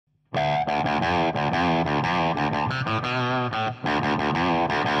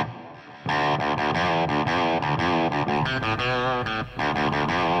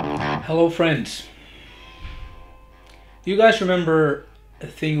Hello friends. Do you guys remember a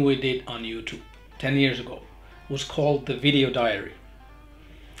thing we did on YouTube 10 years ago? It was called the video diary.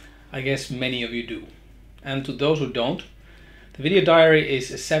 I guess many of you do. And to those who don't, the video diary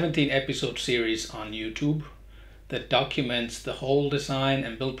is a 17 episode series on YouTube that documents the whole design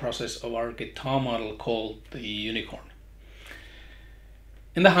and build process of our guitar model called the Unicorn.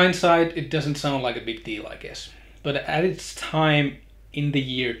 In the hindsight, it doesn't sound like a big deal, I guess. But at its time, in the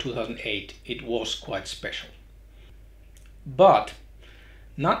year 2008, it was quite special. But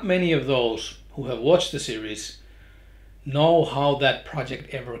not many of those who have watched the series know how that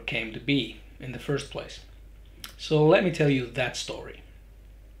project ever came to be in the first place. So let me tell you that story.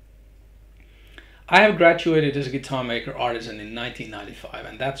 I have graduated as a guitar maker artisan in 1995,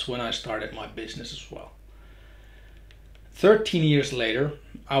 and that's when I started my business as well. 13 years later,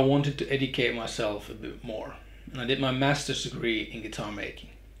 I wanted to educate myself a bit more, and I did my master's degree in guitar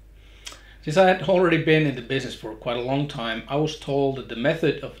making. Since I had already been in the business for quite a long time, I was told that the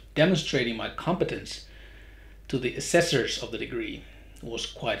method of demonstrating my competence to the assessors of the degree was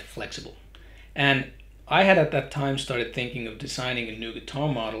quite flexible. And I had at that time started thinking of designing a new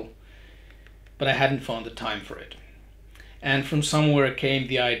guitar model, but I hadn't found the time for it. And from somewhere came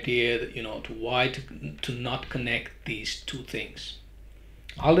the idea that, to not connect these two things.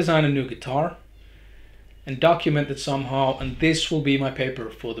 I'll design a new guitar and document it somehow, and this will be my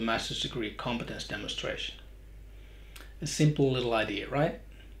paper for the master's degree competence demonstration. A simple little idea, right?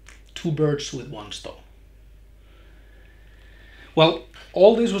 Two birds with one stone. Well,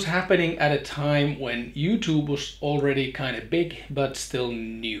 all this was happening at a time when YouTube was already kind of big, but still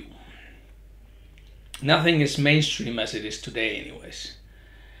new. Nothing as mainstream as it is today anyways.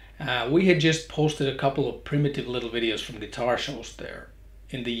 We had just posted a couple of primitive little videos from guitar shows there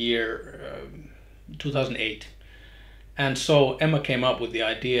in the year 2008. And so Emma came up with the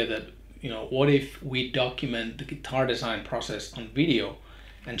idea that, what if we document the guitar design process on video,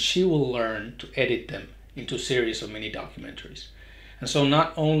 and she will learn to edit them into a series of mini documentaries. And so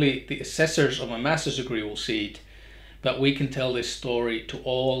not only the assessors of my master's degree will see it, but we can tell this story to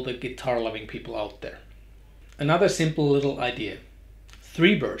all the guitar loving people out there. Another simple little idea.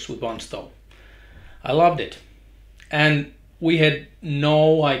 3 birds with one stone. I loved it. And we had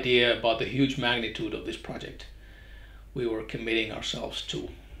no idea about the huge magnitude of this project we were committing ourselves to.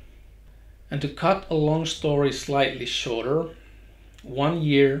 And to cut a long story slightly shorter, 1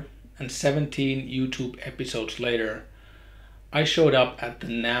 year and 17 YouTube episodes later, I showed up at the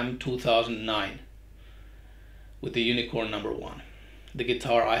NAMM 2009 with the Unicorn #1, the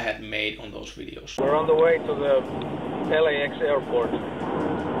guitar I had made on those videos. We're on the way to the LAX airport.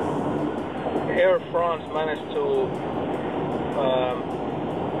 Air France managed to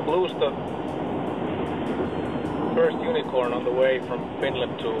lose the first Unicorn on the way from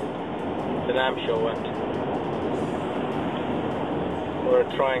Finland to the NAMM show, and we're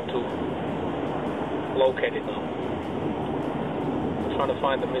trying to locate it now. We're trying to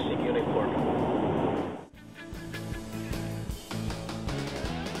find the missing Unicorn.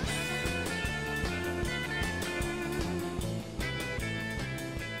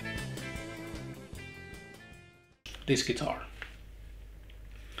 This guitar.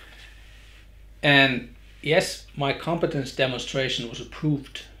 And yes, my competence demonstration was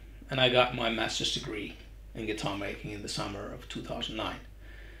approved, and I got my master's degree in guitar making in the summer of 2009.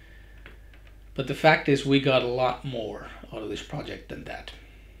 But the fact is, we got a lot more out of this project than that.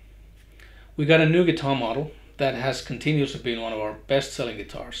 We got a new guitar model that has continuously been one of our best-selling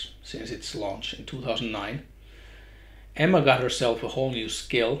guitars since its launch in 2009. Emma got herself a whole new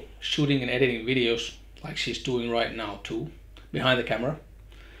skill, shooting and editing videos like she's doing right now too, behind the camera.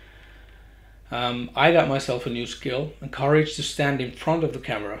 I got myself a new skill and courage to stand in front of the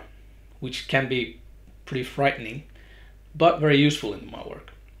camera, which can be pretty frightening, but very useful in my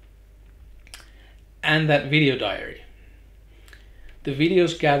work. And that video diary. The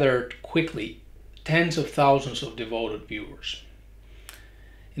videos gathered quickly tens of thousands of devoted viewers.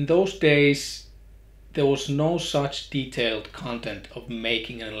 In those days, there was no such detailed content of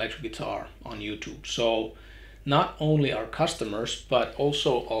making an electric guitar on YouTube. So not only our customers, but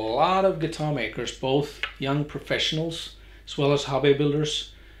also a lot of guitar makers, both young professionals as well as hobby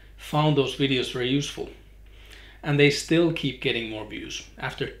builders, found those videos very useful. And they still keep getting more views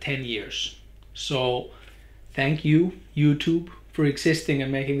after 10 years. So thank you, YouTube, for existing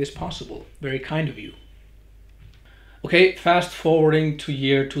and making this possible. Very kind of you. Okay, fast forwarding to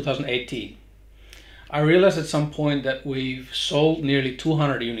year 2018. I realized at some point that we've sold nearly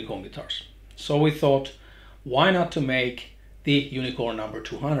 200 Unicorn guitars. So we thought, why not to make the Unicorn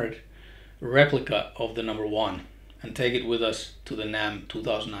 #200, a replica of the #1, and take it with us to the NAMM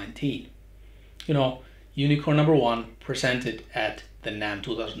 2019. You know, unicorn number 1 presented at the NAMM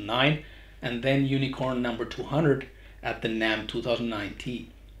 2009, and then unicorn number 200 at the NAMM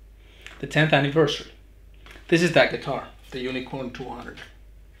 2019. The 10th anniversary. This is that guitar, the Unicorn 200.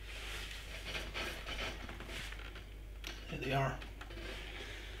 There they are.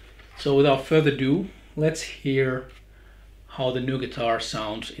 So without further ado, let's hear how the new guitar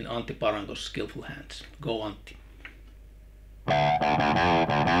sounds in Antti Parango's skillful hands. Go Antti.